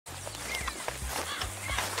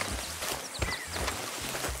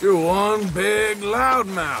You're one big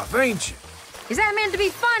loudmouth, ain't you? Is that meant to be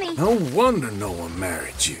funny? No wonder no one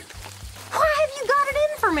married you. Why have you got it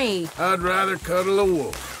in for me? I'd rather cuddle a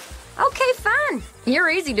wolf. Okay, fine. You're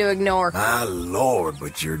easy to ignore. My lord,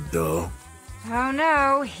 but you're dull. Oh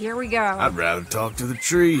no, here we go. I'd rather talk to the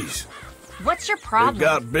trees. What's your problem? They've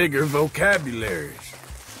got bigger vocabularies.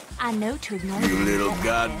 I know to ignore You little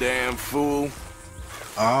goddamn fool.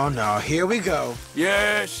 Oh, no, here we go.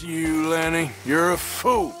 Yes, you, Lenny. You're a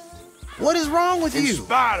fool. What is wrong with In you?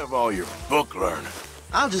 spite of all your book learning.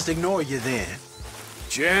 I'll just ignore you then.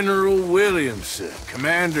 General Williamson,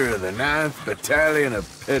 commander of the 9th Battalion of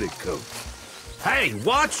Petticoats. Hey,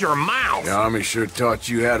 watch your mouth! The Army sure taught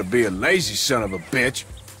you how to be a lazy son of a bitch.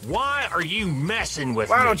 Why are you messing with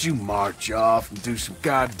me? Why don't you march off and do some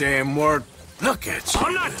goddamn work? Look at you.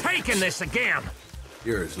 I'm not taking this again!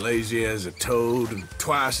 You're as lazy as a toad and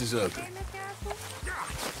twice as ugly.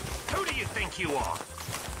 Who do you think you are?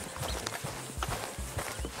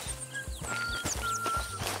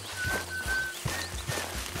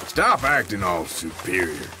 Stop acting all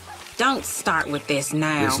superior. Don't start with this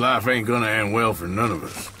now. This life ain't gonna end well for none of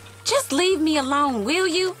us. Just leave me alone, will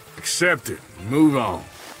you? Accept it and move on.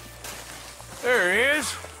 There he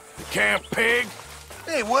is, the camp pig.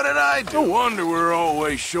 Hey, what did I do? No wonder we're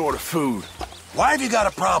always short of food. Why have you got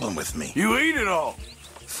a problem with me? You eat it all.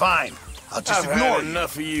 Fine. I'll just I've ignore had you.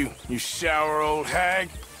 enough of you, you sour old hag.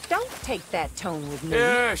 Don't take that tone with me.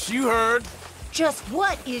 Yes, you heard. Just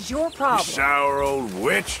what is your You problem? sour old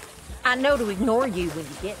witch. I know to ignore you when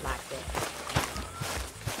you get like that.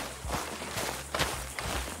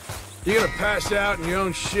 You gonna pass out in your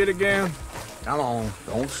own shit again? Come on,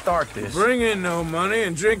 don't start this. Bring in no money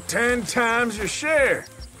and drink 10 times your share.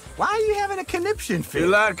 Why are you having a conniption fit? You're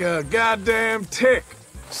like a goddamn tick,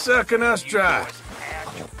 sucking us dry.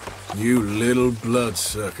 You little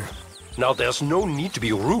bloodsucker. Now, there's no need to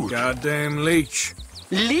be rude. Goddamn leech.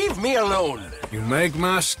 Leave me alone! You make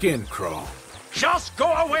my skin crawl. Just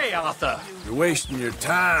go away, Arthur! You're wasting your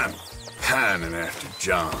time pining after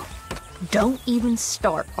John. Don't even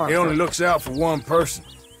start, Arthur. He only looks out for one person,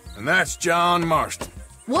 and that's John Marston.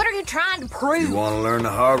 What are you trying to If prove? you want to learn the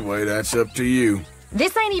hard way, that's up to you.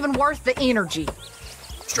 This ain't even worth the energy.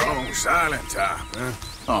 Strong, silent type, huh?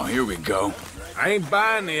 Oh, here we go. I ain't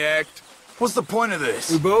buying the act. What's the point of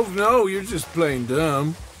this? We both know you're just plain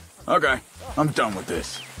dumb. Okay, I'm done with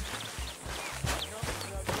this.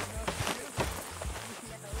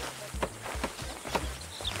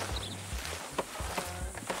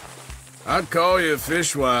 I'd call you a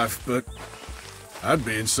fishwife, but I'd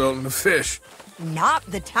be insulting the fish. Not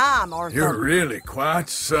the time, Arthur. You're really quite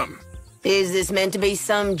something. Is this meant to be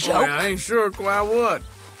some Boy, joke? I ain't sure quite what.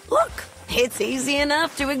 Look, it's easy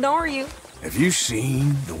enough to ignore you. Have you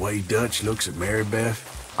seen the way Dutch looks at Mary Beth?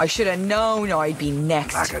 I should have known I'd be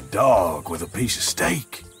next. Like a dog with a piece of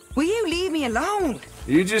steak. Will you leave me alone?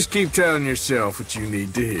 You just keep telling yourself what you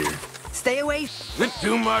need to hear. Stay away. Is it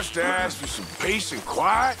too much to ask for some peace and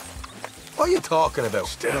quiet? What are you talking about?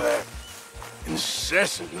 Instead of that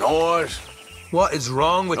incessant noise. What is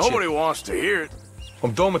wrong with Nobody you? wants to hear it.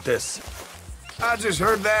 I'm done with this. I just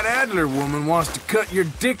heard that Adler woman wants to cut your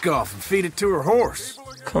dick off and feed it to her horse.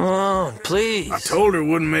 Come on, please. I told her it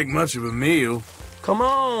wouldn't make much of a meal. Come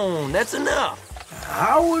on, that's enough.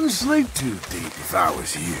 I wouldn't sleep too deep if I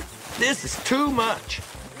was you. This is too much.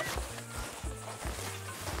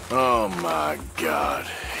 Oh my God,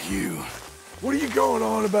 you. What are you going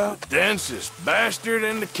on about? Densest bastard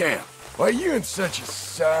in the camp. Why are you in such a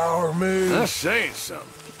sour mood? I'm saying something.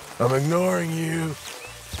 I'm ignoring you.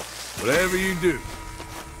 Whatever you do,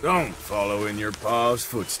 don't follow in your pa's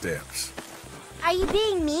footsteps. Are you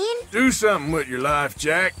being mean? Do something with your life,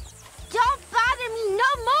 Jack. Don't bother me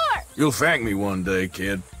no more! You'll thank me one day,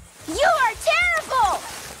 kid. You are terrible!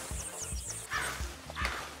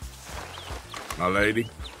 My lady.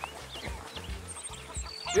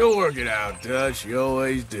 You'll work it out, Dutch. You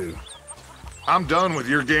always do. I'm done with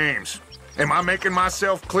your games. Am I making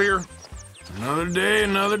myself clear? Another day,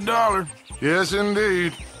 another dollar. Yes,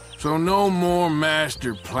 indeed. So no more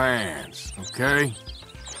master plans, okay?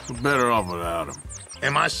 We're better off without them.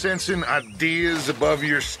 Am I sensing ideas above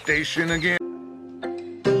your station again?